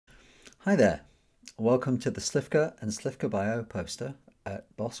Hi there, welcome to the Slivka and Slivka Bio poster at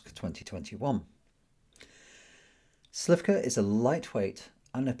BOSC 2021. Slivka is a lightweight,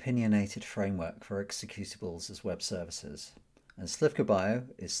 unopinionated framework for executables as web services, and Slivka Bio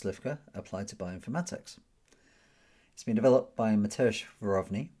is Slivka applied to bioinformatics. It's been developed by Mateusz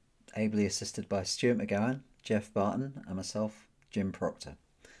Worovny, ably assisted by Stuart McGowan, Jeff Barton and myself, Jim Proctor.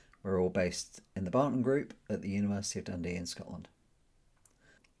 We're all based in the Barton Group at the University of Dundee in Scotland.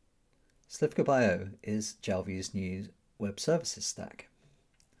 Slivka Bio is Jalview's new web services stack.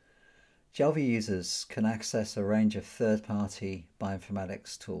 Jalview users can access a range of third-party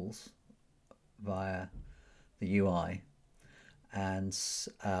bioinformatics tools via the UI, and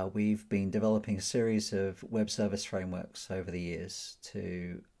we've been developing a series of web service frameworks over the years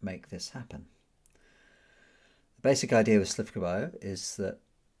to make this happen. The basic idea with Slivka Bio is that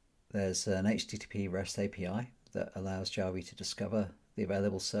there's an HTTP REST API that allows Jalview to discover the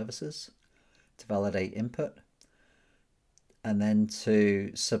available services, to validate input, and then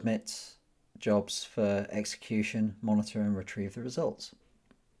to submit jobs for execution, monitor and retrieve the results.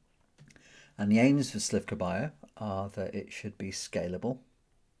 And the aims for Slivka Bio are that it should be scalable.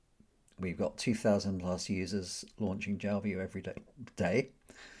 We've got 2,000 plus users launching Jalview every day.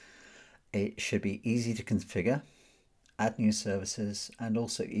 It should be easy to configure, add new services, and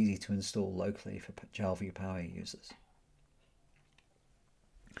also easy to install locally for Jalview power users.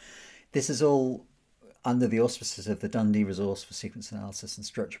 This is all under the auspices of the Dundee Resource for Sequence Analysis and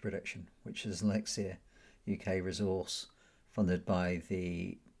Structure Prediction, which is an Elixir UK resource funded by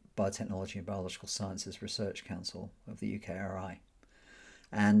the Biotechnology and Biological Sciences Research Council of the UKRI.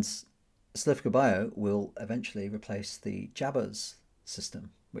 And Slivka Bio will eventually replace the Jabez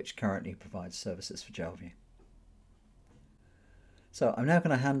system, which currently provides services for Jalview. So I'm now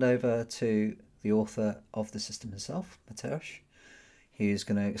going to hand over to the author of the system himself, Mateusz, who's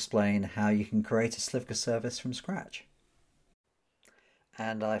going to explain how you can create a Slivka service from scratch.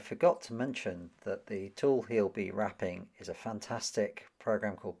 And I forgot to mention that the tool he'll be wrapping is a fantastic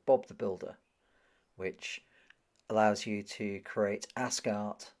program called Bob the Builder, which allows you to create ASCII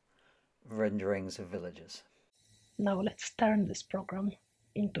renderings of villages. Now let's turn this program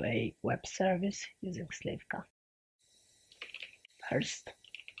into a web service using Slivka. First,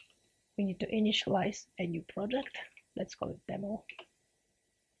 we need to initialize a new project. Let's call it demo.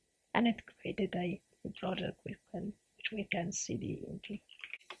 And it created a new project which we can cd into.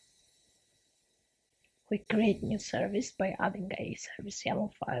 We create new service by adding a service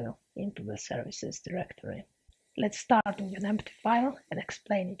YAML file into the services directory. Let's start with an empty file and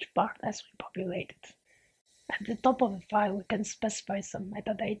explain each part as we populate it. At the top of the file we can specify some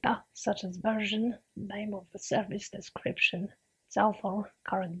metadata such as version, name of the service, description, its author,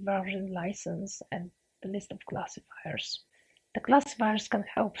 current version, license, and the list of classifiers. The classifiers can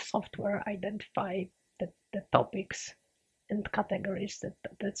help software identify the topics and categories that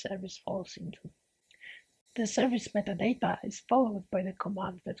the service falls into. The service metadata is followed by the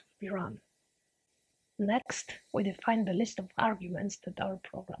command that will be run. Next, we define the list of arguments that our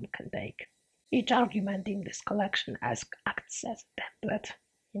program can take. Each argument in this collection acts as a template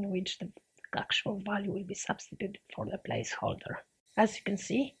in which the actual value will be substituted for the placeholder. As you can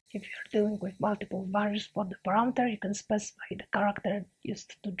see, if you're dealing with multiple values for the parameter, you can specify the character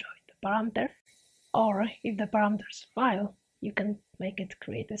used to join the parameter, or if the parameter is a file, you can make it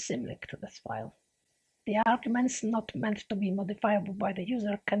create a symlink to this file. The arguments not meant to be modifiable by the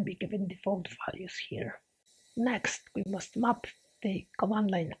user can be given default values here. Next, we must map the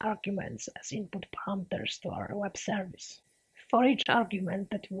command line arguments as input parameters to our web service. For each argument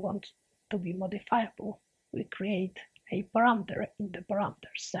that we want to be modifiable, we create a parameter in the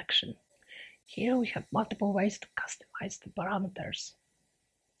parameters section. Here we have multiple ways to customize the parameters.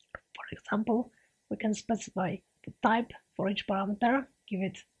 For example, we can specify the type for each parameter, give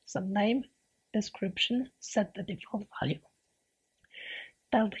it some name, description, set the default value,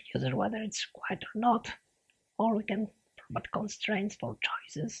 tell the user whether it's required or not, or we can provide constraints for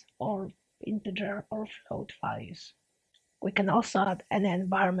choices or integer or float values. We can also add any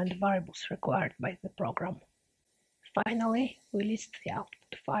environment variables required by the program. Finally, we list the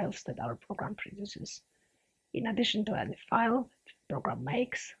output files that our program produces. In addition to any file that the program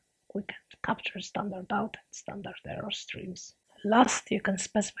makes, we can capture standard out and standard error streams. Last, you can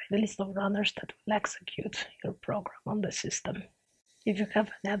specify the list of runners that will execute your program on the system. If you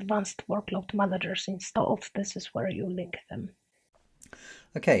have any advanced workload managers installed, this is where you link them.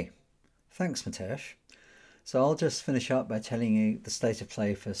 Okay, thanks Mateusz. So I'll just finish up by telling you the state of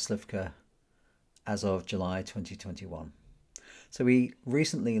play for Slivka as of July 2021. So we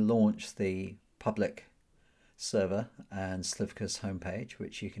recently launched the public server and Slivka's homepage,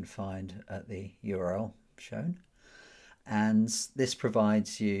 which you can find at the URL shown. And this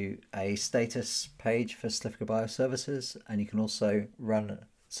provides you a status page for Slivka bioservices, and you can also run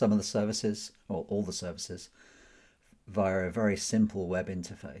some of the services, or all the services, via a very simple web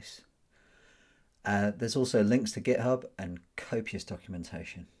interface. There's also links to GitHub and copious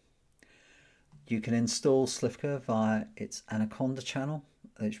documentation. You can install Slivka via its Anaconda channel,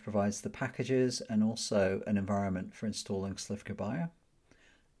 which provides the packages and also an environment for installing Slivka Bio.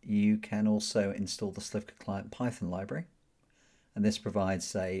 You can also install the Slivka client Python library, and this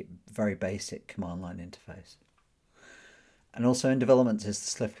provides a very basic command line interface. And also in development is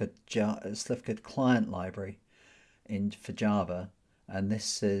the Slivka client library for Java, and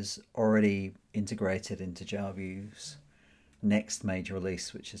this is already integrated into JavaView's next major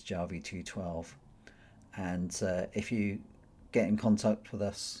release, which is JavaView 2.12. And if you get in contact with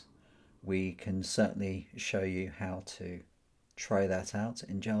us, we can certainly show you how to try that out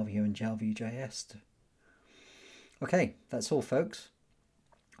in JavaView and JavaView.js. Okay, that's all, folks.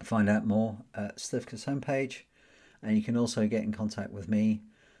 Find out more at Slivka's homepage, and you can also get in contact with me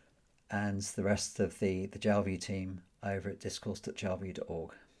and the rest of the JavaView team over at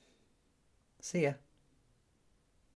discourse.javaview.org. See ya.